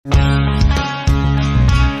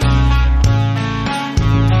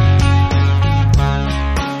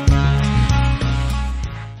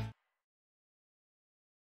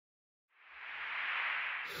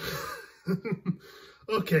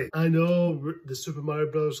Okay, I know the Super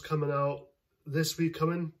Mario Bros. Coming out this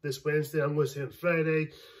Wednesday. I'm going to say on Friday.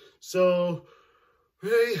 So,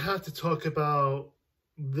 we have to talk about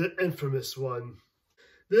the infamous one.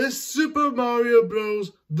 The Super Mario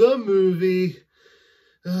Bros. The movie.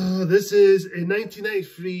 This is a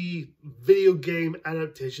 1993 video game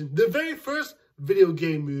adaptation. The very first video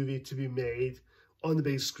game movie to be made on the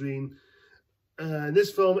big screen. And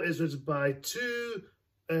this film is written by two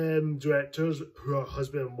directors who are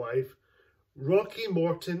husband and wife, Rocky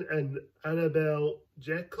Morton and Annabelle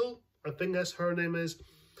Jekyll, I think that's her name is.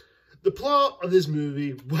 The plot of this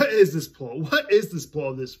movie, what is this plot? What is this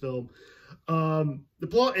plot of this film? The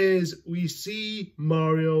plot is we see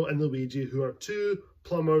Mario and Luigi, who are two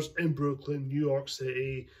plumbers in Brooklyn, New York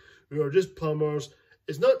City, who are just plumbers.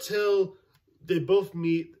 It's not till they both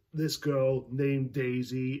meet this girl named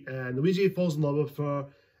Daisy, and Luigi falls in love with her,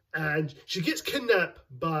 and she gets kidnapped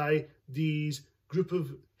by these group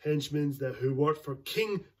of henchmen who work for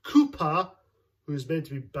King Koopa, who is meant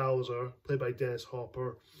to be Bowser, played by Dennis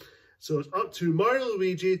Hopper. So it's up to Mario and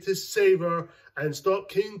Luigi to save her and stop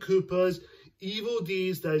King Koopa's evil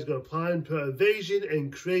deeds that he's going to plan to invasion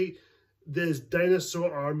and create this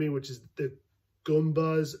dinosaur army, which is the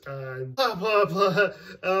Goombas and blah, blah, blah.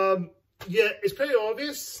 Yeah, it's pretty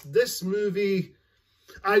obvious. This movie,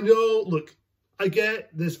 I know, look, I get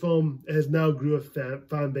this film has now grew a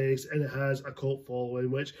fan base and it has a cult following,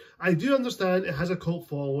 which I do understand. It has a cult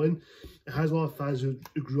following. It has a lot of fans who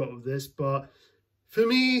grew up with this, but for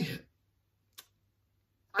me,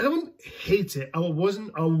 I don't hate it. I was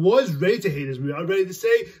ready to hate this movie. I was ready to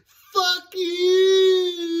say, fuck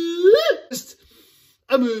you!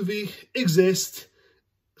 A movie exists.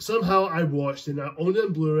 Somehow I watched it and I own it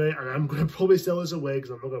on Blu-ray, and I'm going to probably sell this away because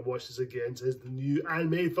I'm not going to watch this again since the new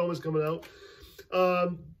animated film is coming out.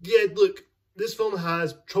 Yeah, look, this film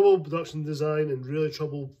has trouble production design and really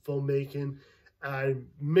trouble filmmaking, and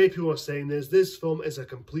many people are saying this film is a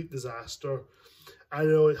complete disaster. I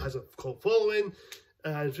know it has a cult following,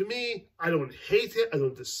 and for me, I don't hate it, I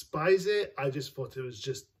don't despise it, I just thought it was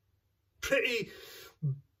just pretty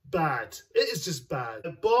bad. It is just bad.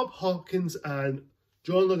 Bob Hopkins and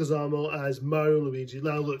John Leguizamo as Mario and Luigi.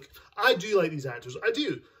 Now look, I do like these actors, I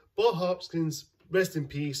do. Bob Hopkins, rest in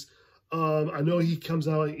peace. I know he comes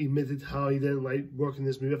out and admitted how he didn't like working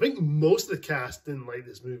this movie. I think most of the cast didn't like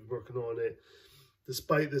this movie working on it,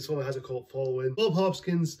 despite this one has a cult following. Bob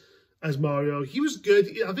Hopkins as Mario, he was good.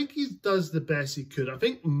 I think he does the best he could. I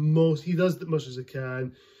think he does as much as he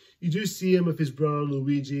can. You do see him with his brother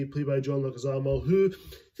Luigi, played by John Leguizamo, who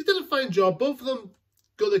he did a fine job. Both of them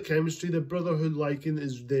got the chemistry. The brotherhood liking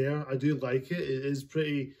is there. I do like it. It is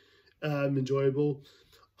pretty enjoyable.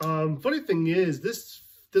 Funny thing is, this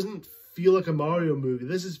doesn't feel like a Mario movie.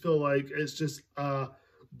 This is feel like it's just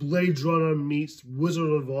Blade Runner meets Wizard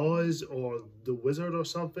of Oz, or The Wizard or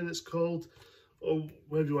something it's called, or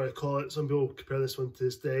whatever you want to call it. Some people compare this one to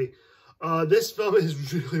this day. This film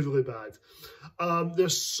is really, really bad.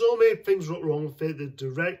 There's so many things wrong with it. The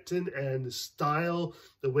directing and the style,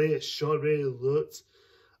 the way it's shot, really looked.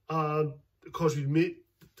 Of course, we meet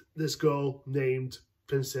this girl named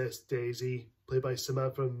Princess Daisy, played by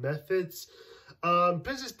Samantha Methods.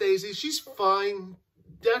 Princess Daisy, she's fine.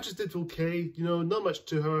 The actress did okay, you know, not much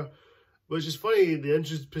to her. Which is funny, the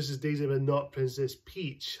entrance of Princess Daisy but not Princess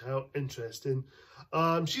Peach. How interesting.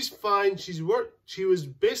 She's fine. She was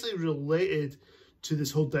basically related to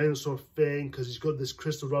this whole dinosaur thing because she's got this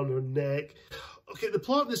crystal around her neck. Okay, the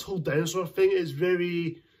plot of this whole dinosaur thing is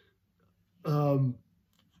very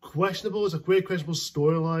questionable. It's a very questionable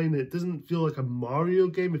storyline. It doesn't feel like a Mario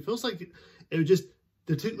game. It feels like it would just,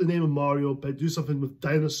 they took the name of Mario but do something with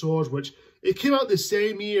dinosaurs, which it came out the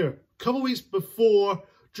same year, a couple weeks before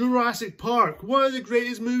Jurassic Park, one of the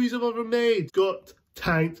greatest movies I've ever made, got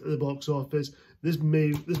tanked at the box office. This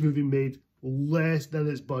movie made less than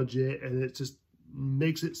its budget, and it just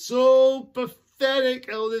makes it so pathetic.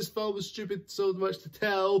 Oh, this film was stupid, so much to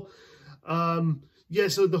tell. Yeah,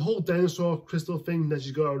 so the whole dinosaur crystal thing that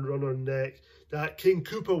she's got around her neck, that King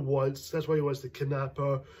Koopa wants, that's why he wants to kidnap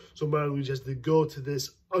her. So Mario Luigi has to go to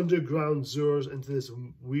this underground sewers into this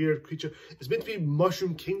weird creature. It's meant to be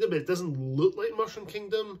Mushroom Kingdom, but it doesn't look like Mushroom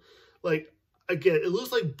Kingdom. Like, again, it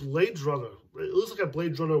looks like Blade Runner. It looks like a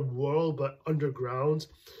Blade Runner world, but underground.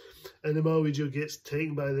 And then Mario Luigi gets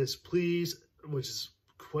taken by this police, which is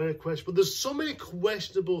quite questionable. There's so many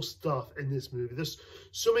questionable stuff in this movie. There's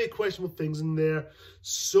so many questionable things in there.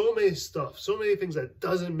 So many stuff. So many things that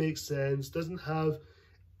doesn't make sense. Doesn't have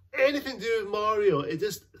anything to do with Mario. It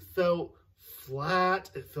just felt flat.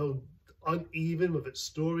 It felt uneven with its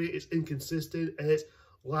story. It's inconsistent. And it's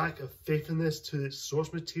lack of faithfulness to its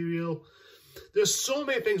source material. There's so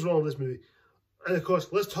many things wrong with this movie. And of course,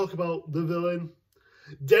 let's talk about the villain.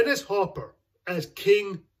 Dennis Hopper as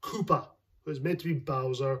King Koopa, who is meant to be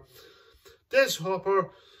Bowser. Dennis Hopper,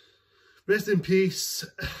 rest in peace.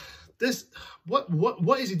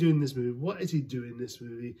 What is he doing in this movie? What is he doing in this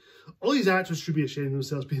movie? All these actors should be ashamed of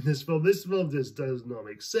themselves being in this film. This film just does not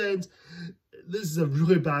make sense. This is a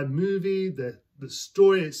really bad movie. The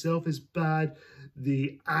story itself is bad.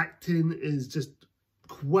 The acting is just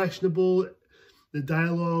questionable. The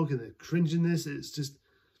dialogue and the cringiness, it's just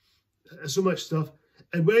so much stuff.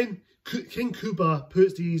 And when King Koopa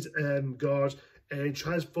puts these guards and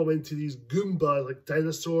transform into these Goombas, like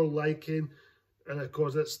dinosaur-liking, and of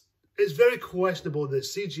course it's very questionable, the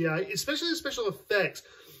CGI, especially the special effects.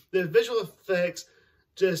 The visual effects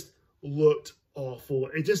just looked awful.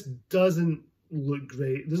 It just doesn't look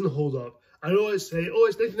great. It doesn't hold up. I know it's saying, oh,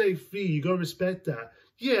 it's 1993, you gotta respect that.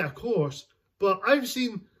 Yeah, of course. But I've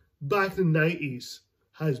seen back in the 90s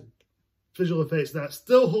has visual effects that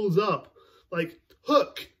still holds up. Like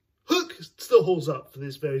Hook still holds up for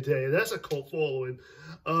this very day, and that's a cult following.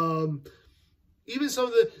 Even some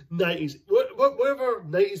of the 90s, whatever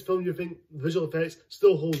 90s film you think visual effects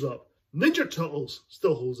still holds up. Ninja Turtles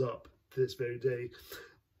still holds up to this very day.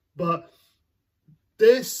 But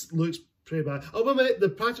this looks pretty bad. I'll admit the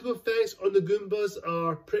practical effects on the Goombas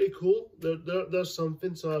are pretty cool. They're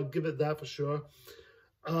something, so I'll give it that for sure.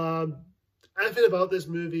 Everything about this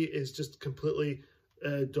movie is just completely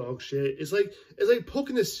dog shit. It's like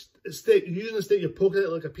poking a stick, using a stick, you're poking it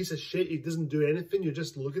like a piece of shit. It doesn't do anything. You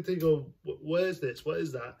just look at it and go, what is this? What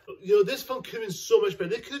is that? You know, this film could have been so much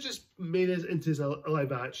better. They could have just made it into a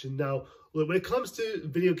live action. Now, look, when it comes to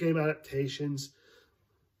video game adaptations,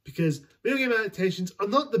 because video game adaptations are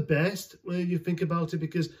not the best when you think about it,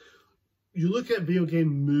 because you look at video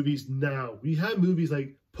game movies now. We have movies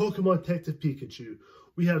like Pokemon Detective Pikachu.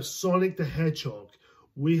 We have Sonic the Hedgehog.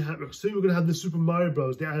 Soon we're going to have the Super Mario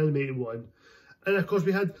Bros, the animated one. And of course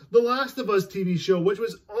we had The Last of Us TV show, which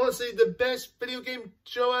was honestly the best video game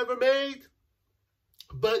show ever made.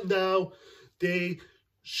 But now they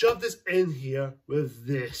shove this in here with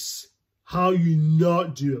this. How you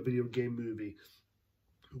not do a video game movie.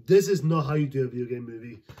 This is not how you do a video game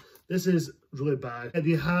movie. This is really bad. And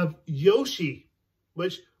you have Yoshi,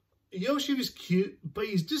 which Yoshi was cute, but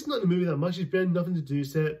he's just not in the movie that much. He's barely nothing to do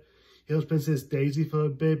with it. He helps Princess Daisy for a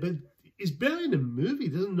bit, but he's barely in the movie. He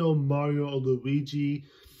doesn't know Mario or Luigi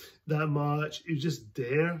that much. He's just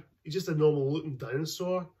there. He's just a normal looking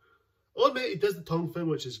dinosaur. I'll admit he does the tongue thing,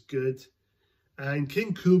 which is good. And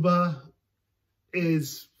King Koopa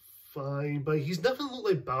is fine, but he's nothing look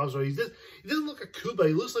like Bowser. He doesn't look like Koopa.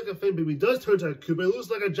 He looks like a thing, but he does turn out Koopa. He looks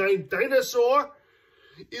like a giant dinosaur.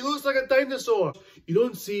 He looks like a dinosaur. You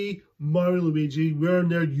don't see Mario and Luigi wearing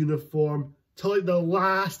their uniform till like the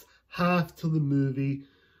last half to the movie.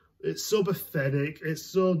 It's so pathetic. It's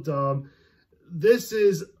so dumb. This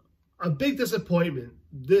is a big disappointment.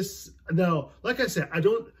 Now, like I said, I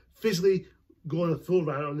don't physically go on a full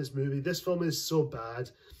rant on this movie. This film is so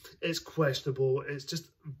bad. It's questionable. It's just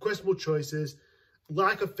questionable choices,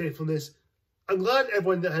 lack of faithfulness. I'm glad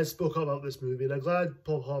everyone that has spoke up about this movie, and I'm glad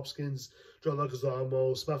Paul Hopkins, John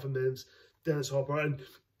Leguizamo, Samantha Mims, Dennis Hopper, and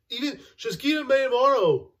even Shigeru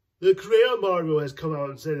Miyamoto, the creator of Mario, has come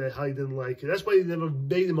out and said that how he didn't like it. That's why he never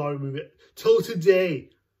made the Mario movie till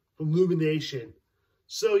today from Illumination.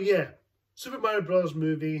 So yeah, Super Mario Bros.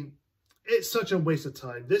 Movie, it's such a waste of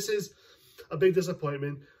time. This is a big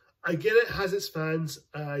disappointment. I get it has its fans.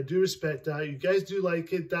 I do respect that. You guys do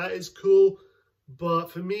like it. That is cool.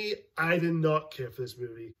 But for me, I did not care for this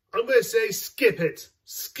movie. I'm going to say skip it.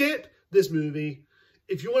 Skip this movie.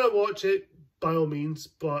 If you want to watch it, by all means.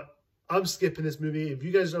 But I'm skipping this movie. If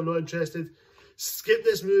you guys are not interested, skip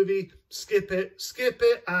this movie. Skip it,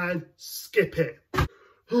 and skip it.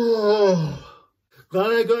 Oh,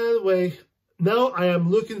 glad I got it out of the way. Now I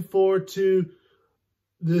am looking forward to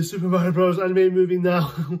the Super Mario Bros. Animated movie now.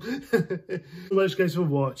 Thank you so much, guys, for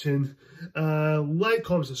watching. Like,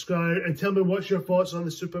 comment, subscribe, and tell me what's your thoughts on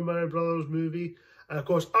the Super Mario Bros. Movie. And of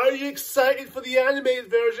course, are you excited for the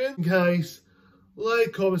animated version? Guys,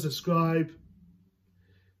 like, comment, subscribe.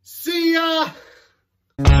 See ya!